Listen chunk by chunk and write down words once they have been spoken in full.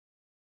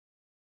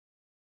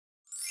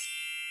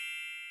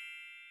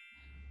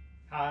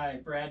Hi,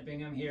 Brad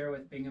Bingham here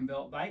with Bingham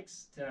BUILT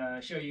Bikes to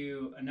show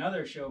you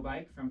another show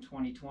bike from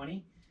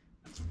 2020.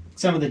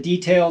 Some of the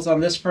details on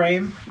this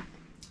frame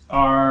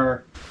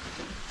are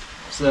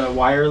the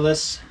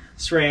wireless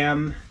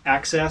Sram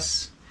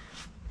AXS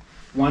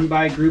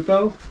 1x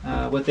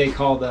Grupo, what they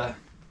call the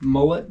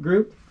mullet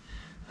group.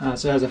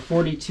 So it has a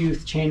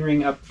 40-tooth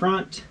chainring up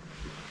front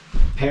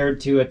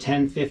paired to a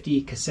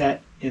 1050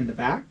 cassette in the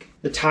back.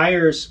 The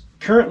tires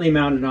currently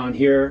mounted on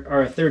here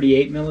are a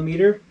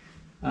 38mm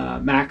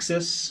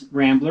Maxxis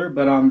Rambler,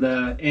 but on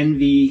the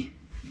Enve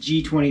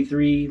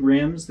G23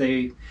 rims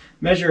they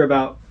measure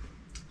about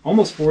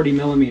almost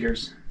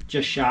 40mm,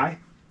 just shy.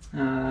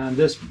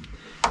 This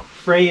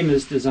frame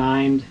is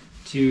designed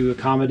to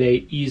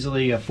accommodate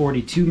easily a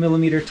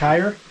 42mm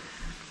tire.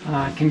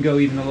 It can go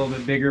even a little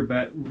bit bigger,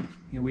 but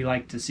we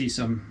like to see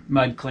some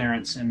mud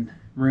clearance and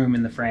room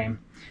in the frame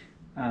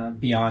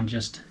beyond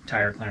just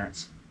tire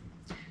clearance.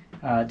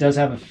 It does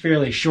have a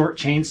fairly short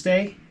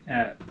chainstay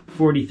at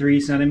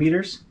 43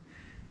 centimeters,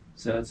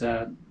 so it's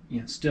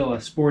still a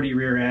sporty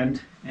rear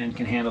end and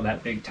can handle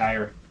that big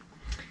tire.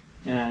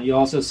 You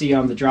also see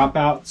on the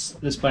dropouts,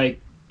 this bike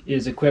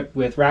is equipped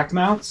with rack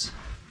mounts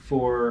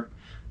for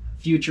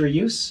future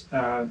use.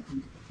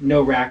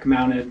 No rack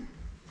mounted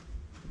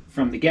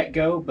from the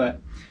get-go, but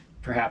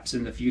perhaps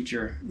in the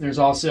future. There's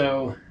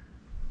also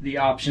the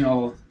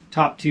optional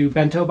top two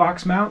bento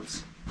box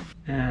mounts,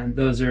 and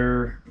those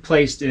are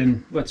placed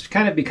in what's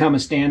kind of become a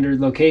standard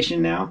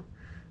location now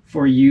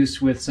for use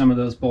with some of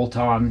those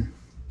bolt-on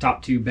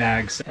top tube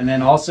bags. And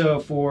then also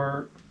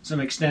for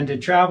some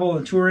extended travel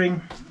and touring,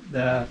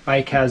 the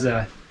bike has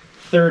a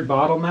third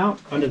bottle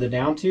mount under the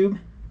down tube,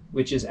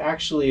 which is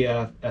actually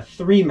a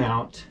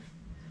 3-mount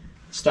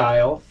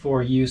style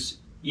for use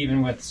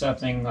even with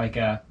something like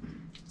a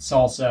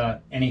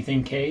Salsa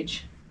anything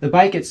cage. The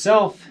bike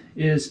itself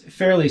is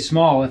fairly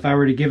small. If I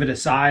were to give it a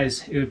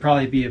size, it would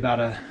probably be about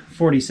a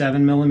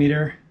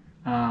 47mm,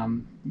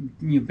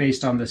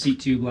 based on the seat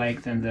tube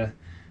length and the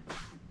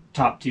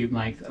top tube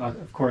length.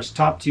 Of course,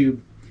 top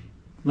tube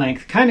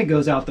length kind of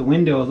goes out the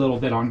window a little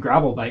bit on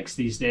gravel bikes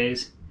these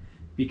days,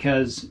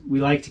 because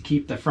we like to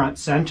keep the front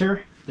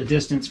center, the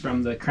distance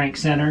from the crank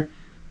center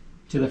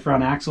to the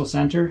front axle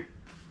center,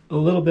 a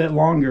little bit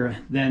longer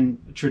than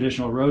a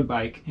traditional road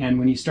bike. And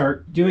when you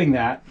start doing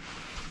that,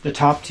 the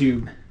top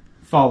tube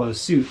follows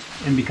suit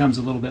and becomes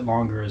a little bit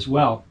longer as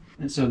well.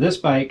 And so this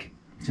bike,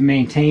 to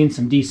maintain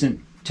some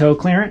decent toe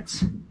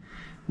clearance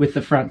with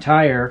the front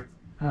tire,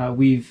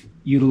 we've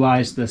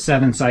utilized the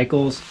 7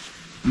 Cycles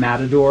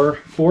Matador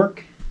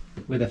fork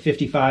with a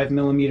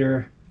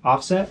 55mm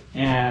offset,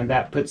 and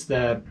that puts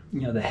the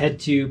the head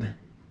tube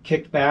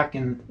kicked back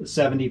in the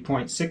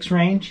 70.6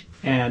 range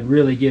and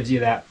really gives you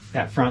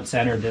that front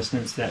center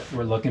distance that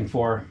we're looking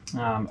for.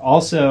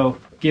 Also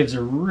gives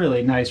a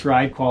really nice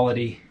ride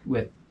quality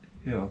with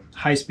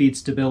high-speed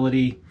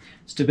stability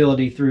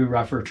through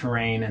rougher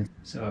terrain, and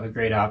so a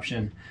great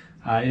option.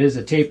 It is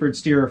a tapered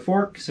steerer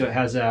fork, so it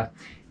has a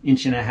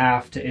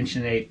 1.5 to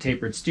 1.8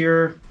 tapered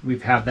steerer. We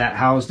have that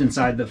housed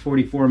inside the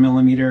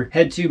 44mm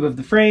head tube of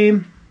the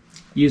frame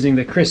using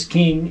the Chris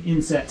King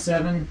Inset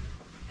 7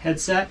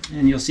 headset.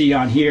 And you'll see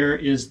on here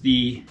is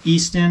the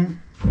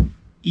Easton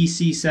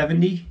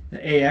EC70,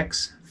 the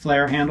AX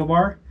Flare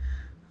handlebar.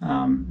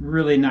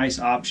 Really nice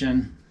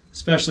option,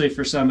 especially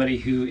for somebody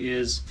who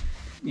is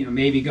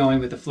maybe going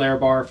with a flare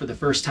bar for the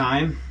first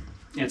time.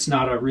 It's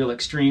not a real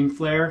extreme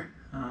flare.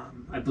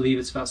 I believe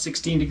it's about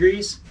 16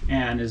 degrees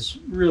and is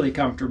really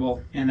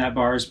comfortable, and that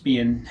bar is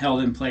being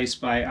held in place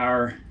by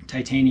our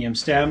titanium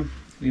stem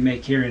we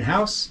make here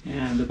in-house.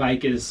 And the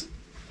bike is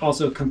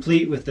also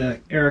complete with the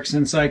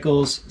Seven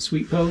Cycles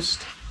sweep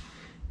post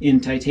in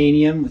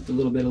titanium with a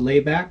little bit of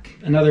layback.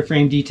 Another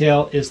frame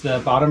detail is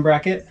the bottom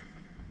bracket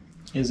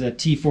is a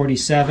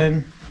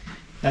T47.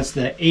 That's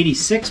the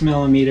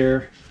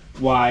 86mm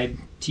wide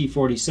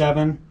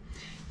T47.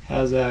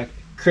 Has a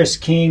Chris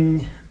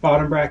King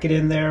bottom bracket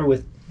in there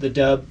with the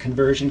dub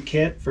conversion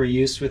kit for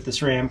use with the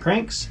SRAM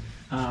cranks.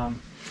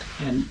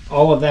 And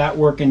all of that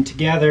working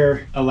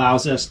together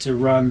allows us to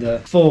run the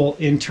full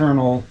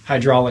internal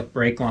hydraulic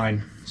brake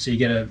line. So you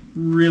get a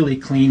really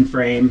clean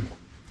frame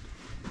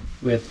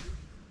with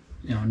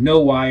no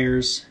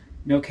wires,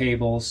 no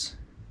cables.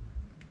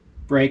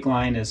 Brake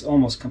line is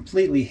almost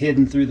completely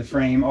hidden through the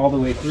frame all the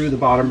way through the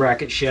bottom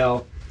bracket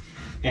shell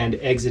and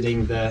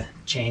exiting the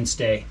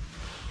chainstay.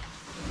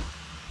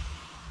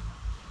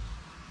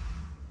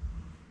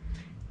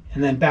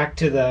 And then back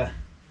to the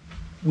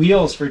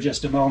wheels for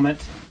just a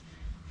moment.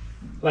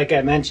 Like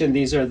I mentioned,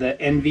 these are the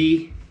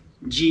Enve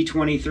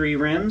G23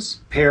 rims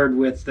paired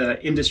with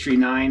the Industry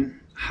 9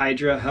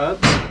 Hydra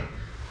hubs.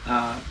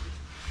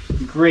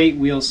 Great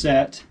wheel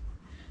set.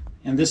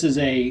 And this is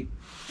a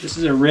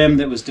rim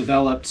that was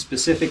developed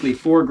specifically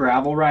for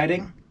gravel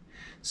riding.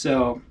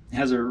 So it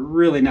has a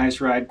really nice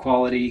ride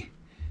quality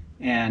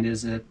and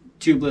is a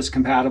tubeless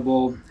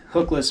compatible,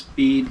 hookless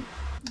bead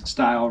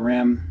style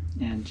rim,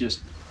 and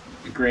just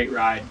a great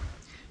ride.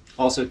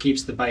 Also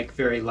keeps the bike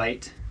very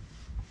light.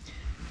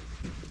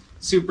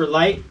 Super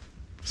light,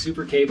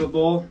 super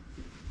capable.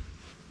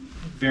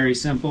 very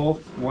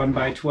simple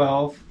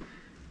 1x12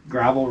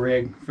 gravel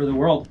rig for the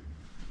world.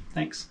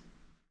 Thanks.